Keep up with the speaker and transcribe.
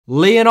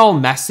Lionel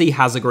Messi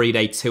has agreed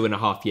a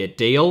 2.5-year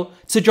deal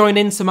to join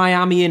Inter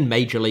Miami in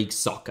Major League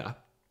Soccer.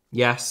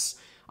 Yes,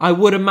 I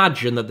would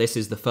imagine that this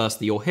is the first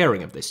that you're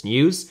hearing of this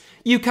news.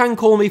 You can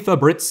call me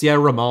Fabrizio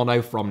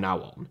Romano from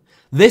now on.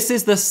 This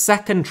is the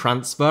second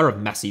transfer of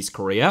Messi's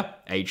career,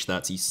 age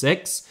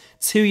 36,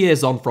 2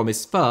 years on from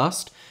his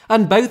first,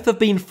 and both have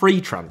been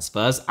free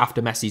transfers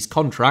after Messi's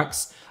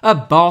contracts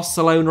at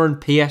Barcelona and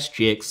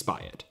PSG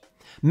expired.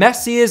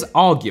 Messi is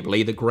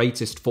arguably the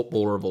greatest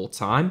footballer of all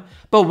time,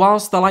 but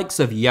whilst the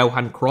likes of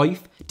Johan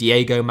Cruyff,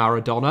 Diego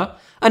Maradona,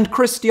 and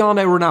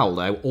Cristiano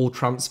Ronaldo all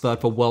transferred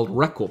for world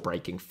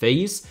record-breaking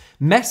fees,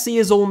 Messi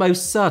is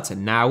almost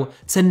certain now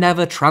to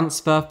never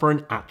transfer for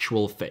an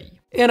actual fee.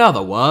 In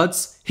other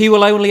words, he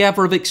will only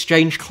ever have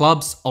exchanged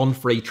clubs on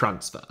free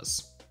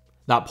transfers.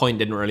 That point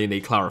didn't really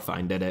need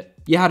clarifying, did it?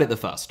 You had it the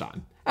first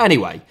time.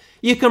 Anyway,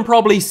 you can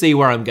probably see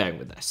where I'm going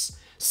with this.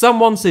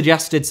 Someone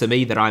suggested to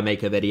me that I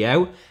make a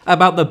video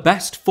about the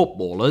best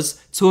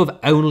footballers to have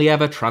only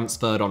ever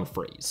transferred on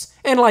frees,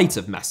 in light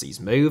of Messi's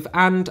move,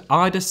 and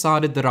I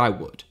decided that I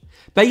would.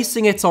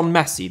 Basing it on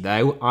Messi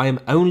though, I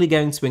am only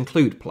going to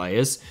include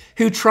players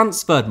who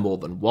transferred more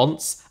than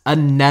once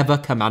and never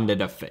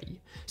commanded a fee.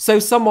 So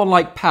someone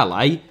like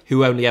Pelé,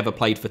 who only ever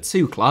played for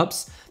 2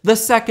 clubs, the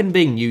second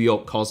being New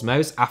York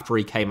Cosmos after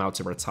he came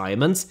out of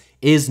retirement,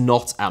 is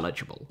not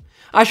eligible.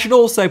 I should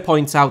also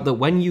point out that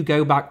when you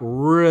go back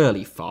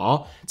really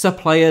far to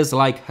players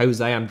like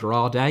Jose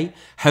Andrade,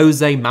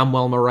 Jose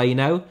Manuel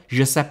Moreno,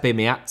 Giuseppe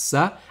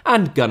Meazza,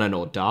 and Gunnar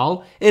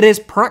Nordahl, it is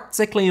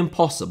practically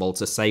impossible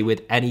to say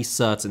with any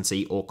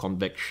certainty or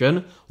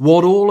conviction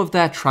what all of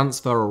their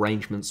transfer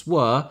arrangements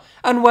were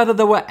and whether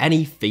there were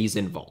any fees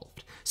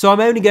involved. So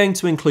I'm only going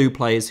to include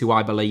players who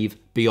I believe,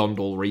 beyond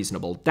all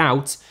reasonable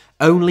doubt,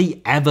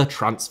 only ever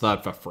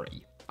transferred for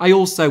free. I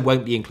also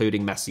won't be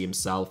including Messi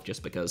himself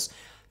just because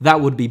that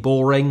would be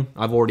boring.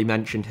 I've already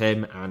mentioned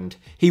him and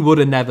he would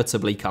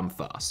inevitably come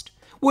first.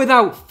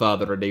 Without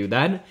further ado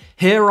then,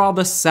 here are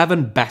the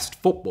 7 best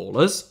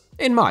footballers,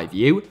 in my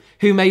view,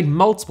 who made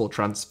multiple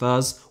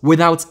transfers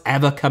without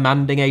ever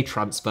commanding a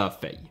transfer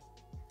fee.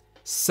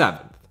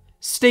 7th,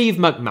 Steve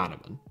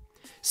McManaman.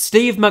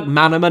 Steve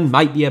McManaman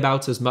might be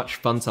about as much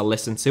fun to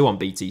listen to on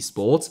BT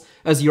Sport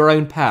as your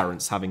own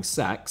parents having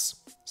sex.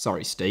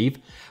 Sorry, Steve.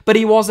 But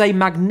he was a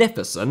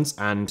magnificent,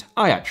 and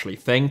I actually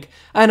think,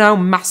 a now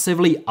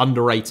massively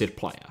underrated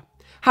player.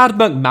 Had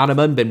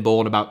McManaman been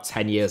born about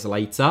 10 years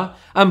later,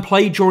 and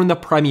played during the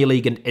Premier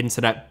League and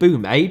internet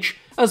boom age,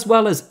 as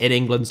well as in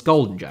England's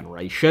golden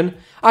generation,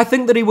 I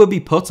think that he would be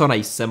put on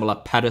a similar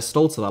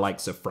pedestal to the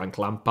likes of Frank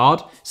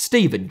Lampard,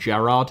 Steven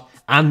Gerrard,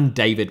 and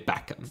David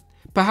Beckham.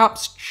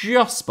 Perhaps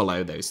just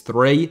below those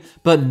 3,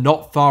 but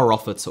not far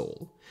off at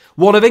all.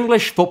 One of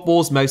English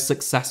football's most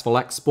successful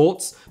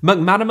exports,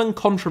 McManaman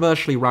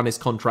controversially ran his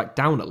contract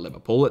down at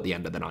Liverpool at the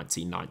end of the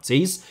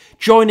 1990s,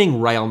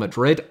 joining Real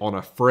Madrid on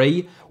a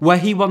free, where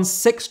he won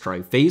 6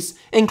 trophies,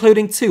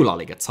 including 2 La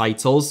Liga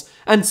titles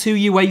and 2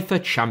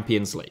 UEFA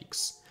Champions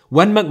Leagues.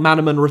 When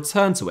McManaman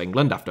returned to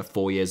England after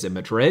 4 years in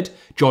Madrid,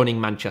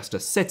 joining Manchester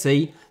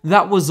City,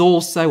 that was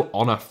also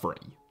on a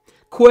free.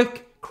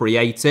 Quick,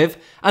 creative,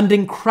 and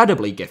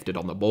incredibly gifted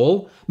on the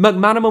ball,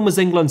 McManaman was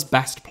England's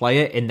best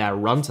player in their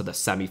run to the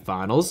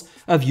semi-finals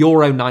of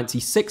Euro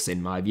 96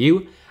 in my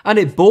view, and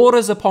it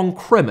borders upon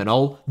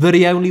criminal that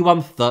he only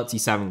won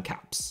 37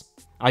 caps.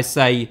 I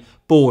say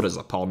borders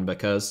upon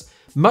because,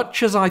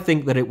 much as I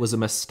think that it was a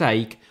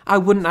mistake, I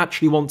wouldn't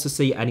actually want to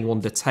see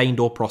anyone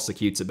detained or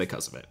prosecuted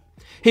because of it.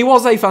 He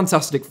was a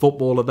fantastic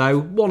footballer though,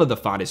 one of the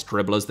finest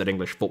dribblers that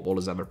English football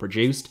has ever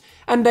produced,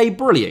 and a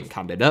brilliant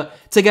candidate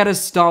to get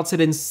us started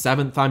in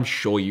 7th, I'm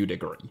sure you'd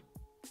agree.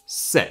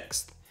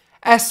 6th,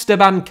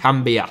 Esteban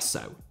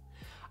Cambiasso.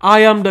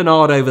 I ummed and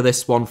ahed over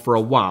this one for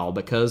a while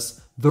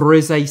because there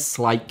is a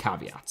slight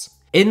caveat.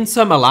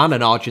 Inter Milan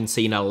and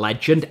Argentina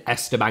legend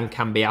Esteban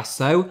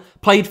Cambiasso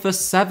played for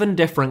 7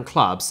 different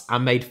clubs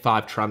and made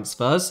 5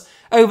 transfers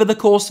over the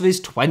course of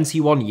his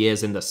 21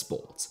 years in the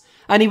sport,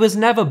 and he was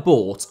never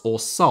bought or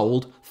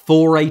sold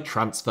for a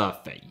transfer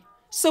fee.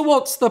 So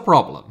what's the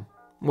problem?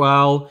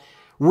 Well,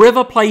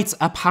 River Plate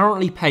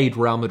apparently paid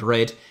Real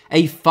Madrid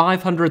a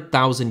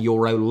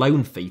 €500,000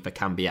 loan fee for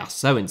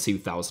Cambiasso in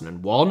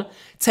 2001,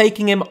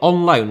 taking him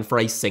on loan for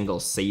a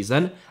single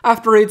season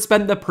after he had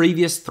spent the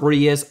previous 3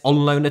 years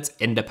on loan at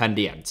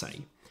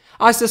Independiente.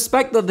 I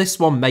suspect that this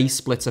one may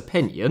split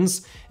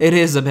opinions. It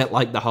is a bit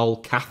like the whole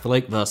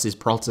Catholic versus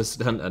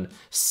Protestant and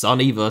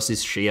Sunni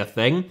versus Shia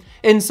thing,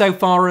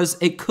 insofar as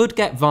it could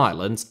get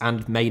violent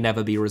and may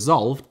never be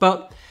resolved,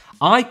 but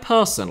I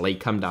personally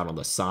come down on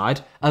the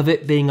side of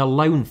it being a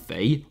loan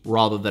fee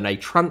rather than a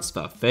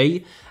transfer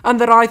fee, and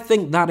that I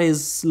think that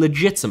is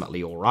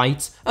legitimately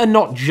alright and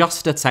not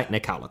just a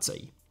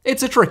technicality.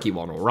 It's a tricky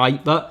one,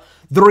 alright, but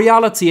the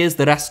reality is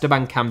that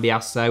Esteban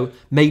Cambiasso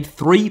made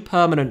 3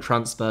 permanent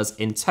transfers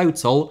in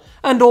total,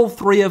 and all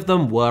 3 of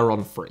them were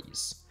on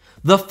frees.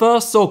 The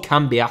first saw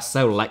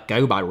Cambiasso let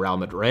go by Real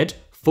Madrid,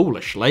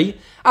 foolishly,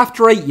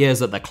 after 8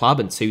 years at the club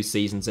and 2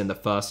 seasons in the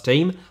first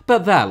team,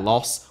 but their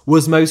loss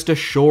was most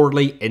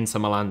assuredly Inter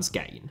Milan's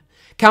gain.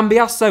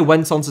 Cambiasso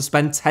went on to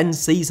spend 10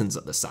 seasons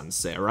at the San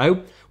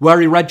Siro, where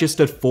he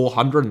registered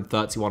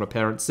 431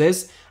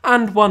 appearances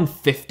and won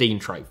 15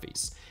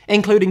 trophies,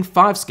 including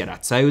 5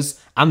 Scudettos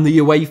and the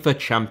UEFA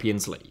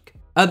Champions League.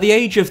 At the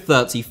age of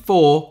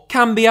 34,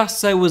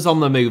 Cambiasso was on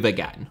the move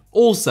again,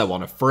 also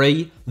on a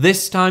free,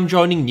 this time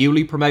joining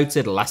newly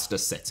promoted Leicester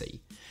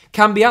City.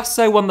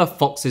 Cambiasso won the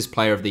Foxes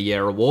Player of the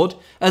Year award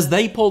as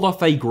they pulled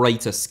off a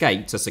great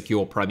escape to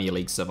secure Premier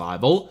League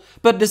survival,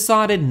 but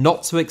decided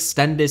not to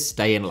extend his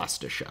stay in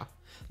Leicestershire.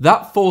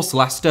 That forced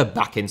Leicester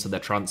back into the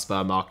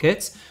transfer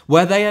market,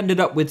 where they ended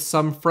up with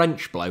some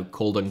French bloke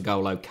called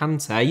N'Golo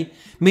Kante.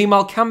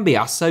 Meanwhile,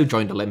 Cambiasso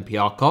joined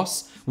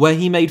Olympiacos, where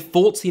he made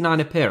 49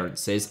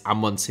 appearances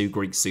and won 2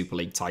 Greek Super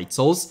League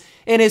titles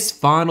in his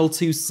final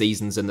 2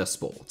 seasons in the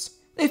sport.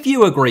 If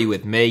you agree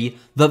with me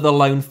that the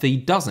loan fee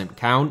doesn't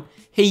count,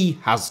 he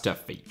has to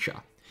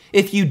feature.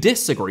 If you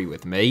disagree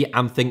with me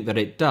and think that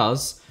it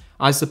does,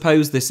 I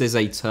suppose this is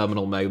a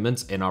terminal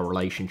moment in our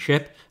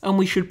relationship and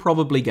we should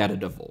probably get a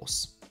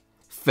divorce.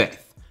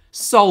 5th,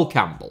 Sol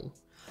Campbell.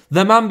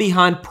 The man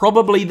behind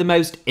probably the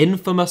most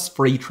infamous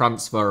free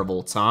transfer of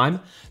all time,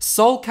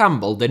 Sol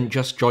Campbell didn't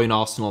just join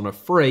Arsenal on a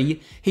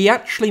free, he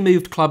actually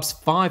moved clubs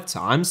 5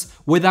 times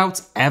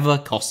without ever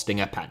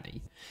costing a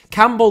penny.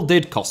 Campbell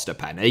did cost a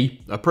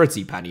penny, a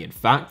pretty penny in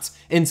fact,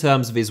 in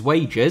terms of his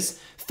wages,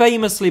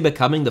 famously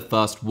becoming the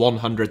first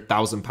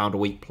 £100,000 a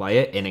week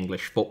player in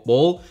English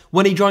football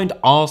when he joined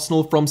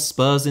Arsenal from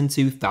Spurs in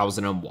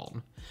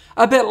 2001.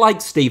 A bit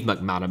like Steve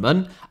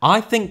McManaman, I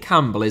think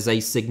Campbell is a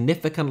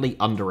significantly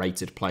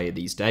underrated player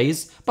these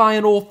days by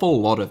an awful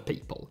lot of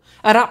people,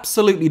 and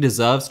absolutely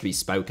deserves to be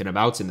spoken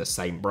about in the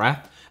same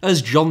breath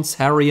as John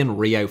Terry and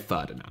Rio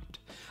Ferdinand.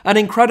 An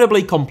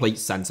incredibly complete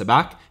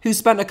centre-back who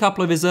spent a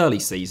couple of his early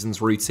seasons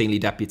routinely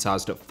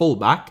deputised at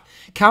fullback,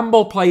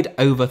 Campbell played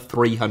over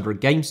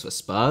 300 games for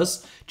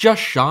Spurs,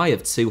 just shy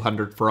of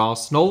 200 for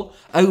Arsenal,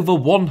 over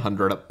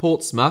 100 at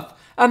Portsmouth,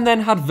 and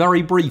then had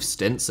very brief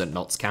stints at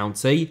Notts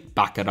County,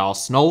 back at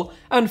Arsenal,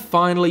 and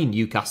finally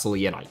Newcastle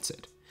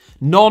United.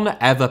 None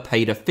ever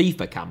paid a fee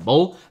for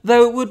Campbell,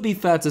 though it would be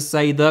fair to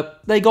say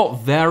that they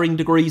got varying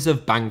degrees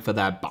of bang for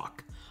their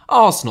buck.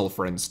 Arsenal,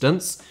 for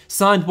instance,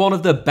 signed one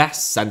of the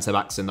best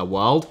centre-backs in the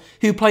world,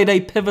 who played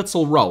a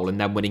pivotal role in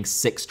them winning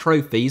 6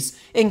 trophies,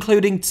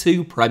 including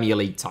 2 Premier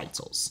League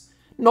titles.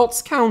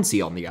 Notts County,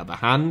 on the other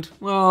hand,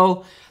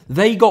 well,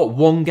 they got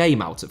 1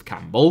 game out of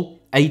Campbell,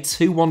 a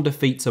 2-1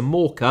 defeat to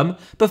Morecambe,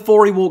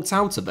 before he walked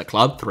out of the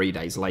club 3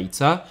 days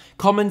later,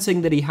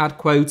 commenting that he had,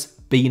 quote,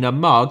 been a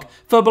mug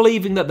for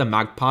believing that the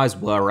Magpies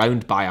were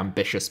owned by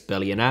ambitious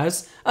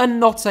billionaires and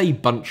not a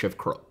bunch of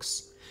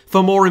crooks.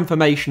 For more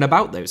information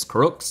about those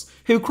crooks,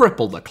 who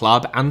crippled the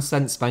club and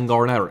sent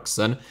Sven-Goran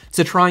Eriksson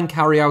to try and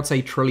carry out a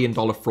 $1 trillion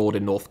fraud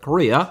in North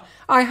Korea,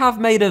 I have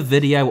made a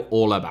video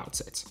all about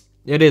it.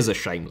 It is a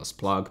shameless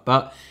plug,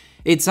 but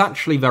it's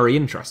actually very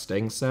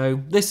interesting,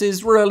 so this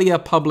is really a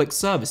public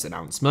service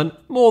announcement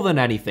more than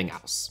anything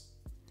else.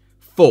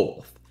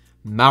 4th,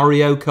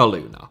 Mario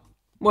Coluna.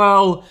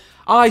 Well,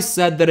 I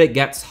said that it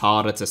gets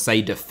harder to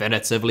say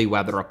definitively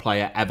whether a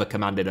player ever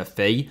commanded a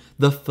fee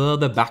the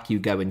further back you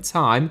go in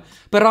time,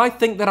 but I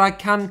think that I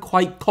can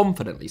quite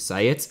confidently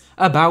say it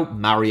about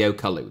Mario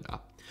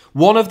Coluna.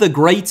 One of the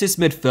greatest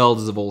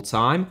midfielders of all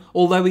time,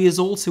 although he is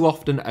all too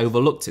often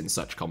overlooked in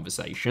such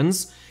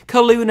conversations,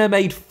 Coluna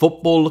made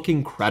football look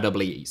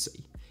incredibly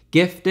easy.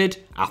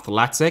 Gifted,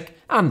 athletic,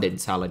 and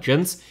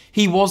intelligent,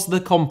 he was the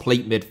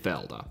complete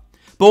midfielder.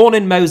 Born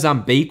in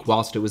Mozambique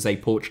whilst it was a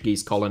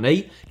Portuguese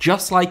colony,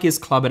 just like his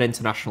club and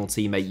international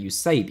teammate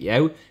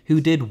Eusebio,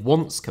 who did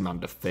once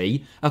command a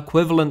fee,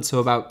 equivalent to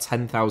about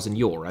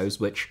 €10,000,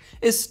 which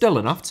is still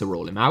enough to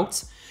rule him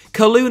out,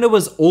 Coluna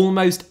was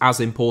almost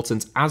as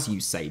important as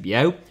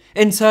Eusebio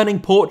in turning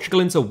Portugal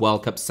into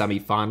World Cup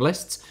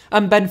semi-finalists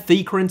and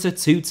Benfica into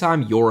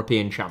 2-time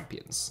European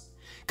champions.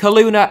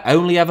 Coluna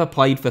only ever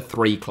played for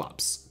 3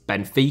 clubs,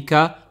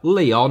 Benfica,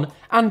 Lyon,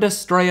 and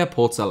Estrella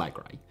Porto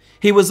Alegre.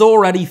 He was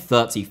already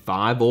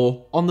 35,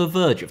 or on the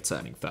verge of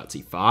turning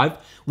 35,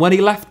 when he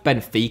left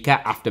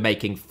Benfica after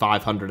making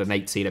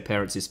 518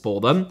 appearances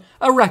for them,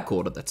 a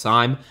record at the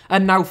time,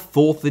 and now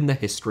 4th in the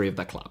history of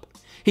the club.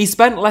 He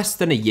spent less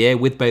than a year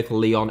with both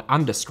Lyon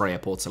and Estrella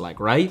Porto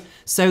Alegre,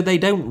 so they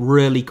don't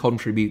really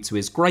contribute to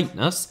his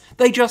greatness,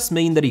 they just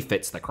mean that he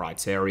fits the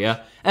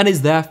criteria, and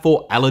is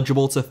therefore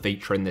eligible to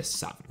feature in this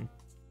 7.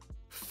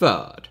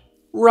 3rd,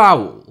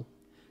 Raúl.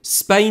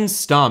 Spain's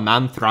star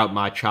man throughout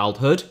my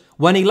childhood.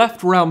 When he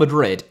left Real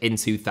Madrid in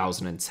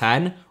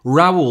 2010,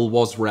 Raúl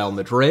was Real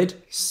Madrid,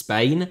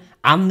 Spain,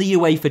 and the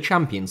UEFA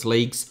Champions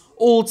League's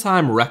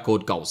all-time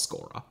record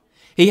goalscorer.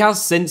 He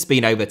has since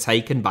been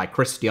overtaken by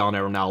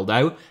Cristiano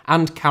Ronaldo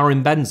and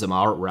Karim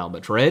Benzema at Real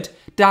Madrid,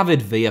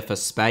 David Villa for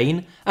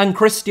Spain, and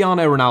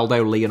Cristiano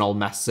Ronaldo, Lionel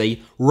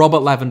Messi,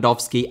 Robert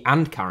Lewandowski,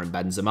 and Karim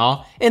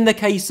Benzema in the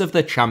case of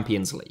the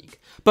Champions League.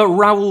 But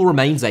Raúl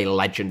remains a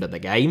legend of the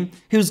game,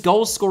 whose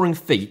goal-scoring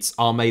feats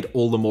are made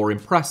all the more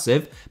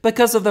impressive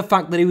because of the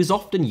fact that he was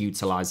often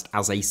utilised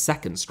as a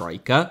second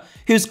striker,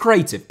 whose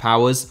creative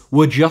powers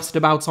were just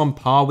about on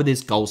par with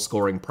his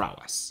goal-scoring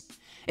prowess.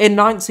 In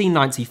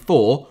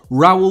 1994,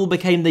 Raúl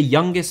became the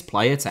youngest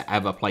player to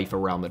ever play for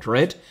Real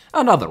Madrid,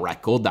 another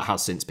record that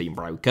has since been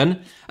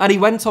broken, and he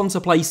went on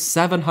to play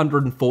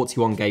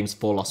 741 games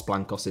for Los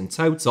Blancos in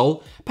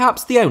total,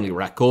 perhaps the only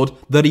record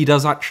that he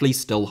does actually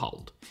still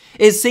hold.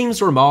 It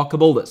seems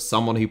remarkable that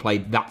someone who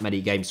played that many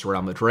games for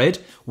Real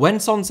Madrid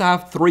went on to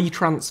have 3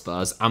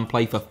 transfers and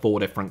play for 4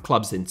 different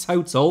clubs in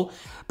total,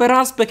 but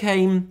as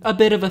became a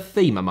bit of a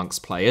theme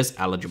amongst players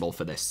eligible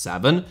for this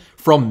 7,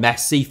 from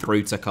Messi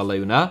through to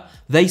Coluna,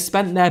 they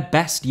spent their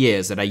best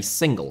years at a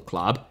single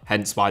club,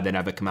 hence why they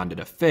never commanded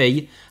a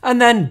fee,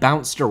 and then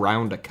bounced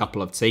around a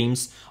couple of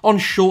teams on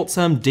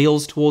short-term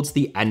deals towards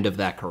the end of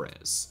their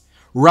careers.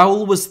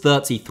 Raúl was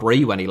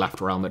 33 when he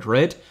left Real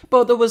Madrid,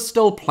 but there was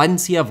still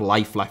plenty of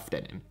life left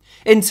in him.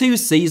 In 2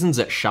 seasons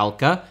at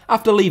Schalke,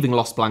 after leaving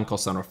Los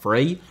Blancos on a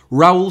free,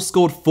 Raúl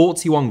scored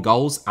 41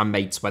 goals and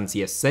made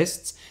 20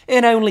 assists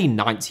in only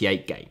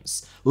 98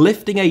 games,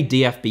 lifting a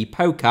DFB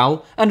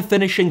Pokal and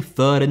finishing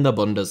 3rd in the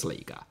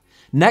Bundesliga.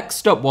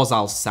 Next up was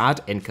Al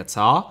Sadd in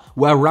Qatar,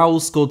 where Raúl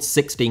scored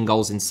 16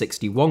 goals in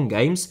 61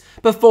 games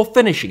before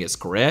finishing his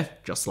career,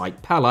 just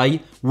like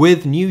Pelé,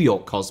 with New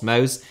York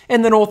Cosmos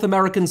in the North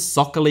American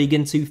Soccer League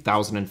in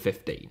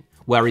 2015,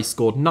 where he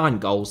scored 9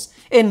 goals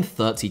in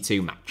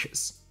 32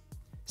 matches.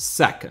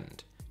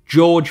 Second,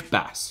 George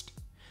Best.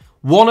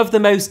 One of the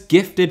most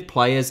gifted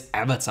players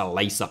ever to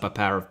lace up a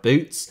pair of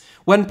boots.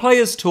 When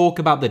players talk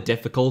about the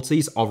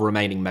difficulties of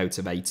remaining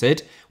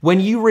motivated, when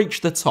you reach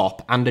the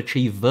top and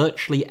achieve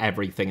virtually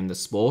everything in the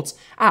sport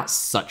at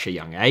such a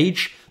young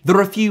age, there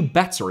are few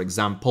better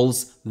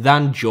examples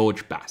than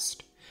George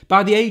Best.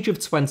 By the age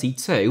of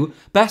 22,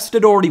 Best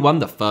had already won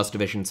the First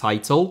Division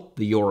title,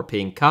 the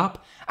European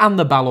Cup, and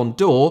the Ballon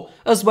d'Or,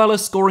 as well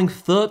as scoring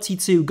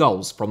 32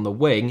 goals from the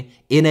wing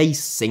in a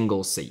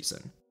single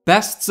season.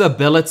 Best's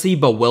ability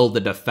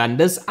bewildered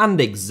defenders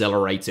and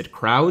exhilarated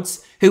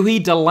crowds, who he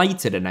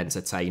delighted in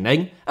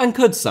entertaining and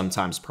could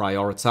sometimes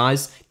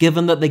prioritise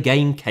given that the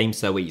game came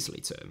so easily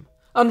to him.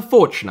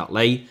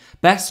 Unfortunately,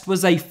 Best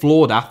was a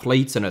flawed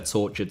athlete and a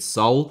tortured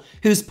soul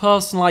whose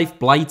personal life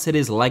blighted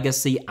his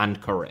legacy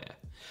and career.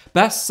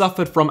 Best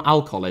suffered from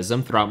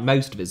alcoholism throughout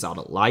most of his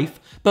adult life,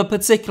 but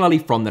particularly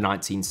from the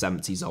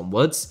 1970s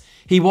onwards.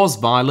 He was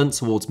violent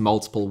towards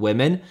multiple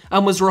women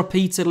and was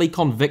repeatedly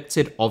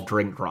convicted of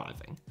drink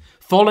driving.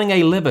 Following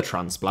a liver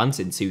transplant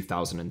in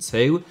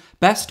 2002,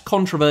 Best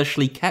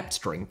controversially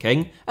kept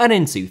drinking, and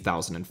in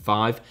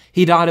 2005,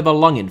 he died of a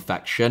lung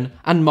infection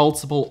and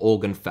multiple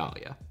organ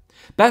failure.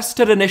 Best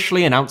had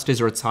initially announced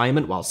his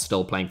retirement while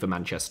still playing for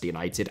Manchester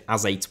United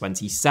as a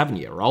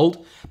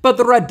 27-year-old, but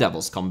the Red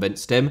Devils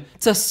convinced him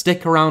to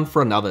stick around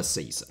for another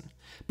season.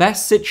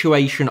 Best's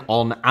situation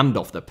on and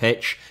off the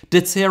pitch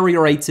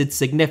deteriorated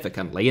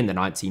significantly in the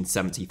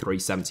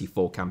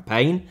 1973-74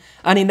 campaign,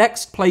 and he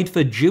next played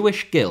for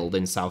Jewish Guild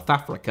in South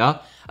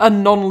Africa, a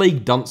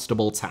non-league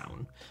Dunstable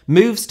town.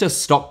 Moves to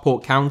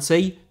Stockport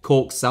County,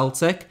 Cork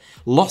Celtic,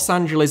 Los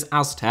Angeles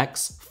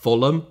Aztecs,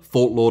 Fulham,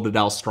 Fort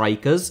Lauderdale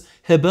Strikers,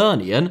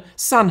 Hibernian,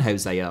 San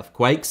Jose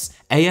Earthquakes,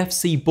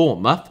 AFC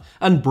Bournemouth,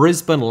 and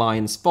Brisbane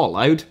Lions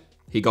followed.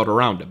 He got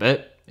around a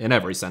bit, in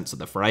every sense of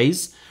the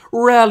phrase,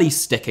 rarely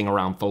sticking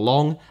around for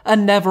long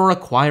and never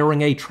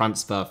acquiring a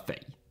transfer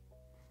fee.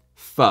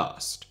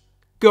 First,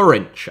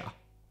 Garrincha.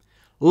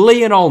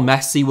 Lionel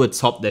Messi would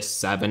top this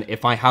 7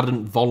 if I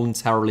hadn't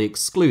voluntarily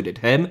excluded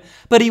him,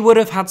 but he would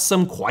have had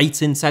some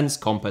quite intense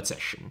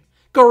competition.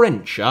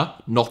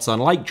 Garrincha, not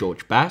unlike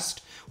George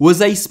Best, was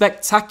a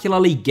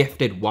spectacularly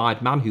gifted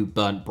wide man who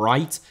burnt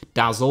bright,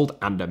 dazzled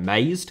and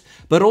amazed,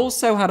 but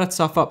also had a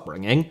tough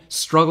upbringing,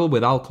 struggled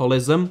with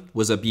alcoholism,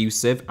 was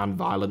abusive and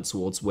violent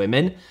towards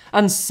women,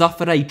 and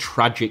suffered a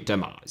tragic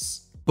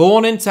demise.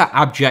 Born into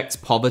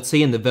abject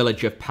poverty in the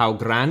village of Pau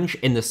Grande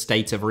in the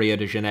state of Rio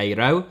de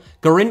Janeiro,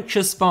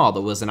 Garrincha's father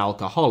was an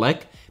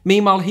alcoholic.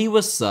 Meanwhile, he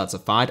was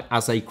certified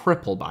as a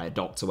cripple by a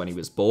doctor when he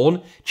was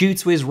born, due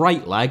to his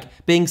right leg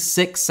being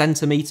 6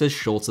 centimetres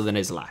shorter than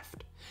his left.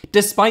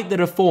 Despite the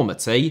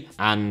deformity,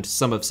 and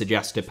some have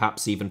suggested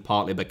perhaps even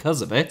partly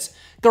because of it,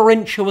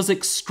 Garrincha was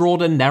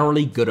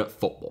extraordinarily good at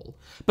football.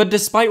 But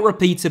despite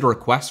repeated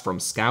requests from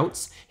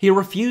scouts, he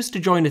refused to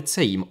join a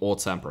team or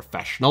turn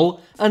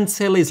professional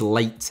until his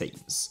late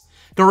teens.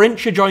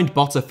 Garrincha joined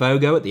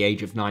Botafogo at the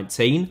age of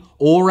 19,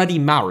 already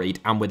married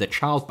and with a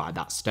child by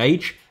that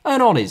stage,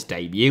 and on his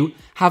debut,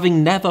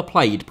 having never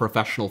played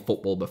professional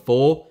football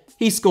before,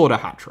 he scored a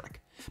hat-trick.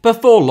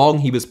 Before long,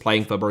 he was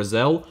playing for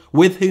Brazil,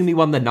 with whom he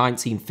won the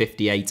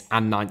 1958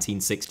 and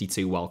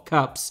 1962 World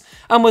Cups,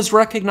 and was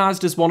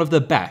recognised as one of the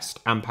best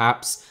and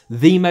perhaps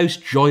the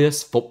most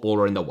joyous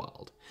footballer in the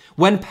world.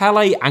 When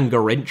Pelé and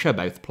Garrincha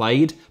both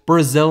played,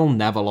 Brazil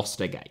never lost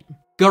a game.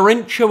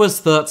 Garrincha was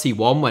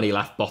 31 when he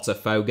left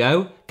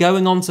Botafogo,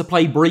 going on to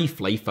play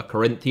briefly for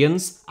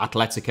Corinthians,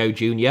 Atletico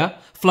Junior,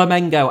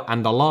 Flamengo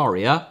and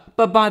Alaria,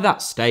 but by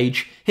that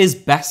stage, his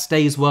best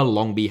days were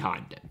long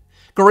behind him.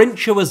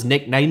 Garrincha was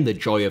nicknamed the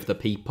joy of the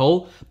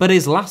people, but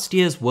his last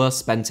years were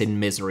spent in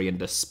misery and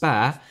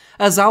despair,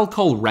 as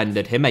alcohol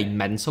rendered him a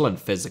mental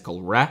and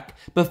physical wreck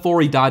before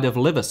he died of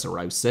liver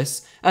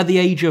cirrhosis at the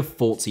age of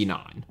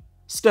 49.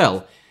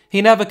 Still,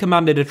 he never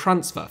commanded a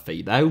transfer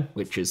fee though,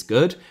 which is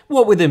good,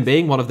 what with him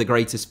being one of the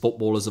greatest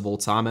footballers of all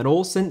time and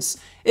all, since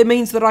it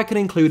means that I can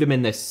include him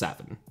in this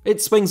 7.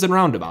 It swings and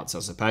roundabouts, I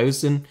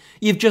suppose, and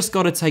you've just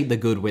got to take the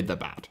good with the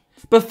bad.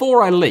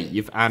 Before I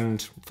leave,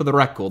 and for the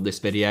record, this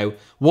video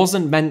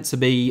wasn't meant to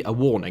be a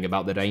warning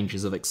about the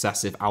dangers of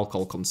excessive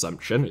alcohol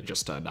consumption, it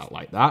just turned out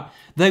like that,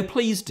 though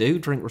please do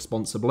drink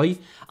responsibly,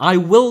 I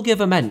will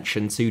give a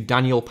mention to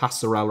Daniel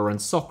Passarella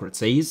and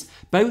Socrates,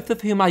 both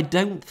of whom I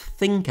don't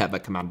think ever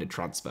commanded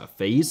transfer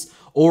fees,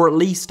 or at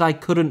least I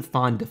couldn't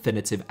find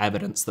definitive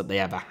evidence that they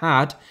ever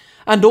had,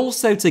 and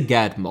also to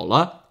Gerd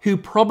Muller, who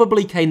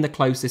probably came the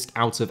closest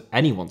out of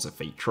anyone to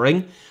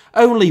featuring,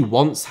 only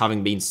once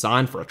having been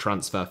signed for a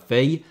transfer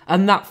fee,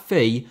 and that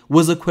fee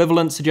was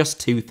equivalent to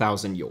just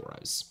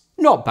 €2,000.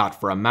 Not bad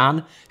for a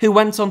man who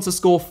went on to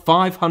score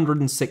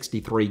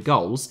 563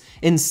 goals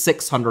in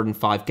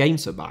 605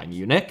 games for Bayern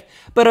Munich,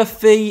 but a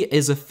fee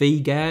is a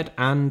fee, Gerd,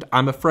 and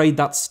I'm afraid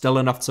that's still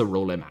enough to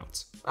rule him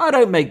out. I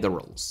don't make the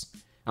rules.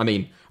 I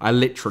mean, I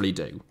literally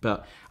do,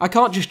 but I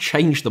can't just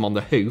change them on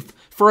the hoof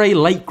for a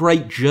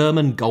late-great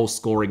German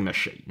goal-scoring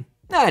machine.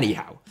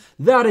 Anyhow,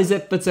 that is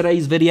it for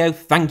today's video.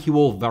 Thank you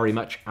all very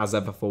much, as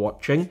ever, for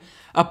watching.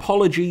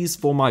 Apologies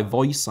for my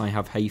voice. I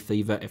have hay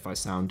fever if I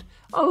sound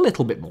a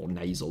little bit more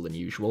nasal than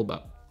usual,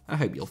 but I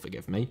hope you'll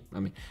forgive me.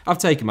 I mean, I've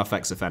taken my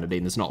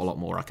fexofenadine. There's not a lot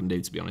more I can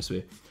do, to be honest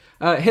with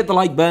you. Hit the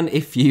like button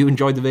if you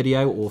enjoyed the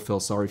video or feel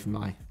sorry for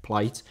my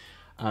plight.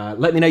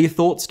 Let me know your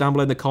thoughts down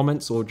below in the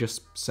comments or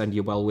just send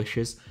your well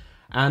wishes.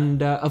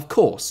 And of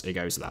course, it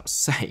goes without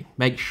saying,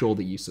 make sure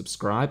that you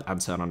subscribe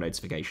and turn on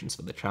notifications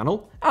for the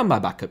channel and my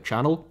backup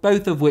channel,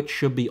 both of which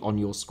should be on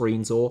your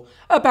screens or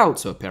about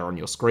to appear on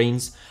your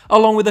screens,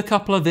 along with a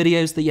couple of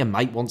videos that you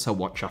might want to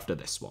watch after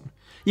this one.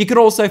 You can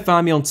also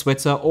find me on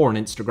Twitter or on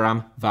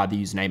Instagram via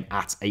the username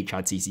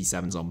 @HITC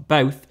Sevens on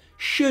both,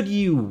 should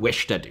you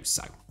wish to do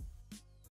so.